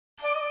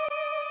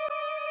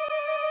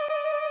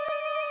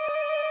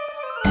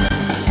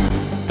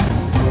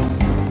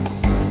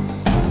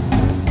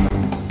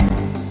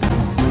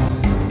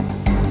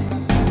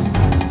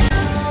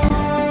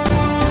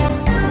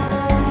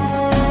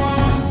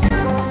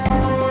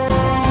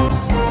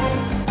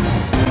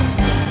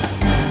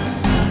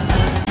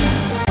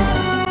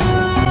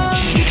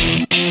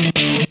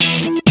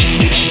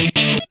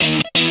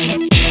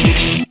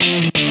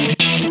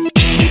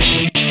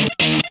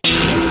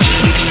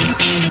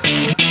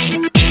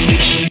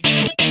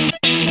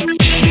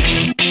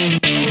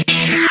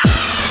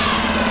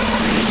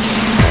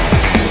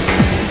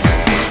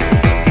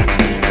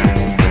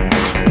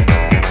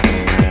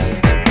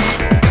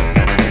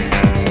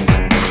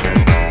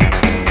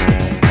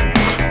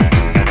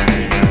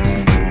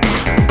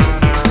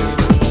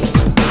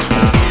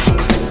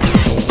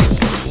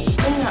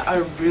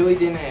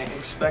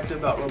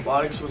liked about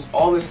robotics was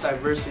all this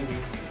diversity.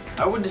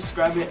 I would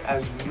describe it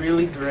as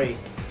really great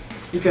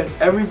because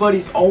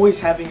everybody's always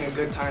having a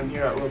good time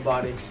here at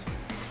robotics.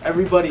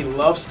 Everybody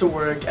loves to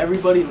work,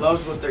 everybody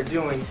loves what they're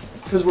doing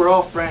because we're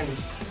all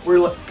friends.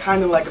 We're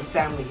kind of like a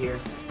family here.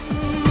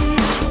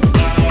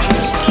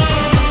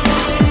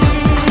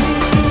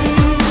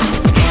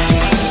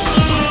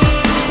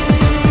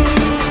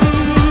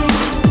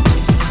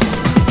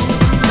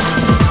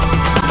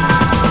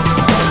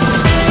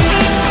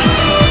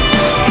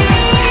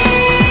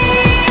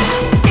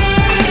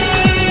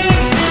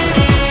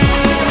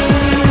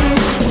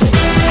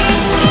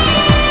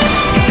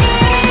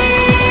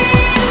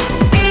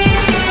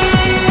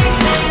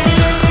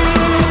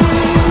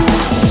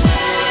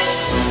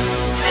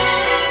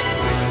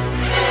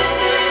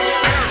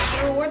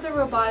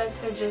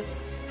 Robotics are just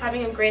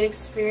having a great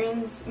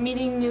experience,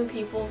 meeting new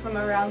people from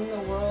around the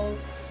world,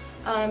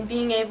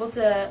 being able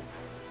to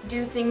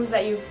do things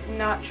that you've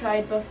not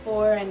tried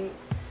before,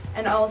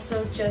 and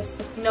also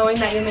just knowing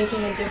that you're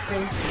making a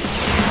difference.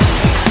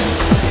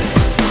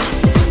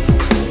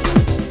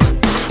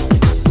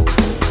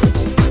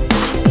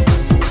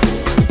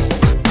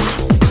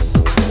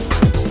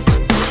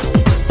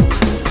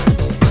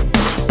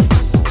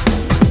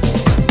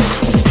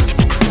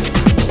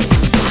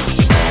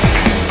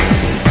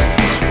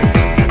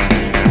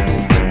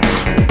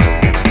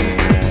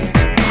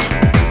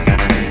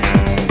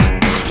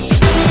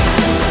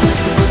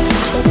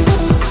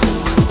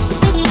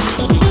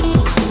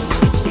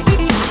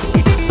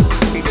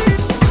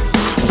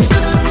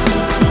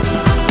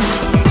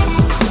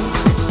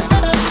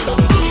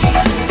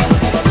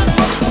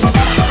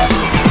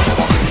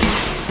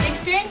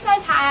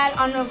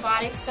 On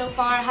robotics so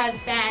far has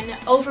been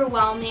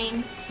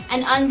overwhelming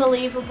and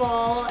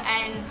unbelievable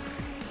and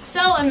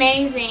so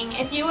amazing.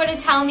 If you were to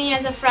tell me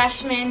as a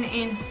freshman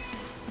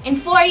in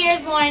 4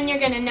 years, Lauren, you're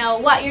going to know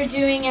what you're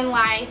doing in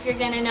life, you're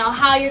going to know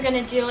how you're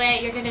going to do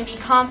it, you're going to be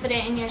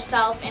confident in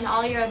yourself and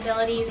all your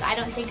abilities, I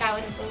don't think I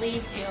would have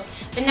believed you.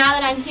 But now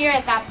that I'm here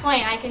at that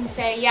point, I can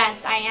say,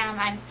 yes, I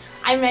am.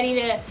 I'm ready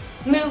to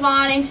move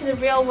on into the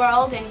real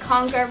world and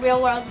conquer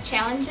real world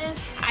challenges.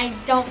 I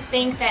don't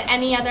think that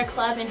any other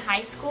club in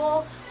high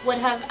school would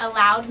have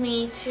allowed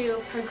me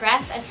to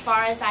progress as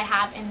far as I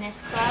have in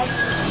this club.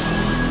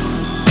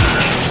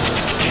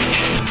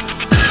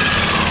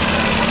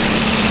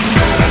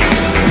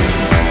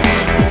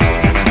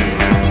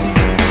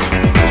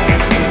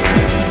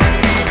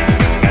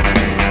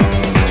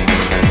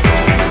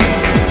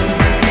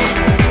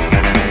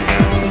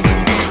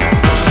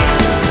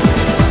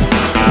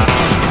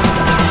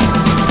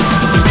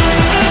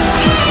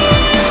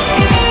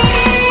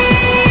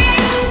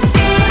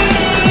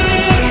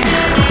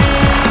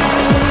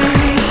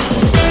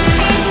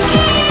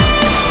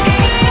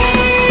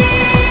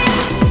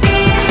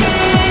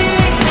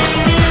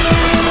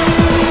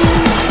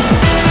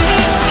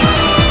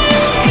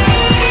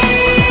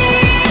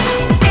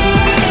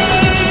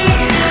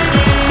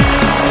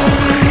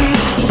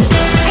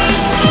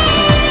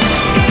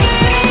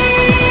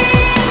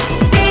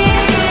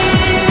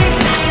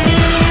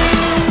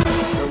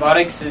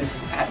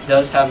 Robotics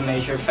does have a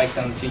major effect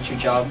on the future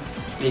job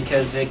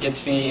because it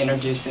gets me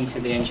introduced into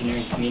the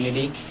engineering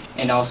community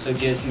and also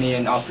gives me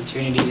an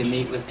opportunity to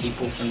meet with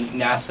people from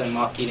NASA,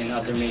 Lockheed, and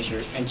other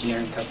major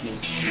engineering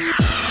companies.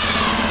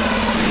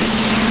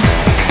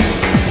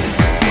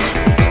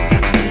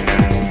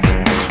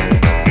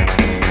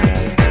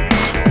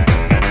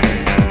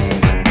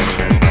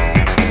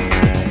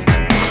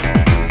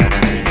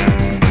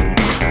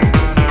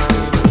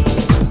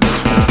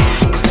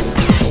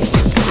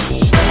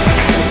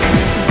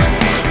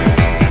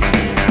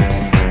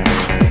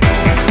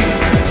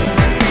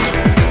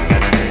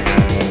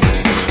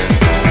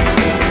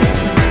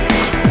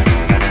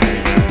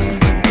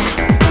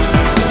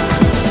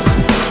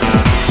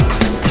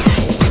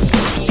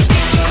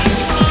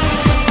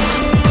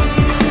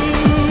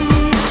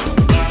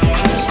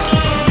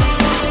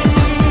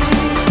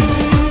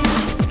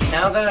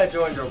 Now that I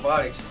joined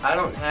robotics, I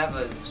don't have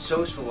a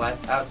social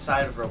life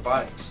outside of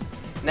robotics.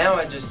 Now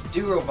I just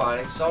do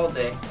robotics all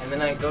day and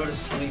then I go to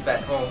sleep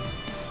at home.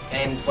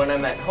 And when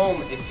I'm at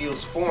home, it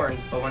feels foreign,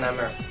 but when I'm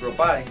at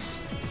robotics,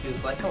 it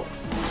feels like home.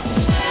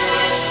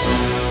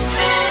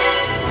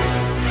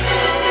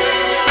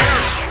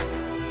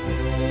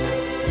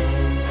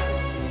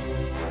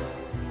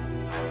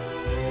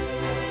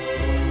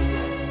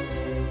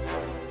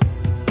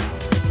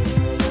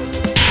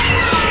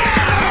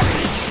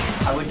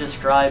 I would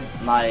describe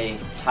my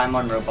time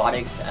on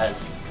robotics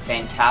as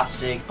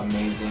fantastic,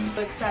 amazing,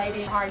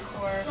 Exciting,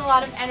 hardcore, There's a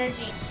lot of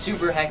energy.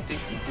 super hectic,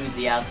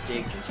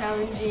 enthusiastic,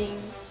 challenging.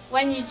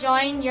 When you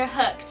join, you're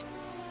hooked.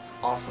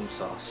 Awesome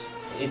sauce.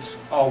 It's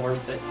all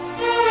worth it.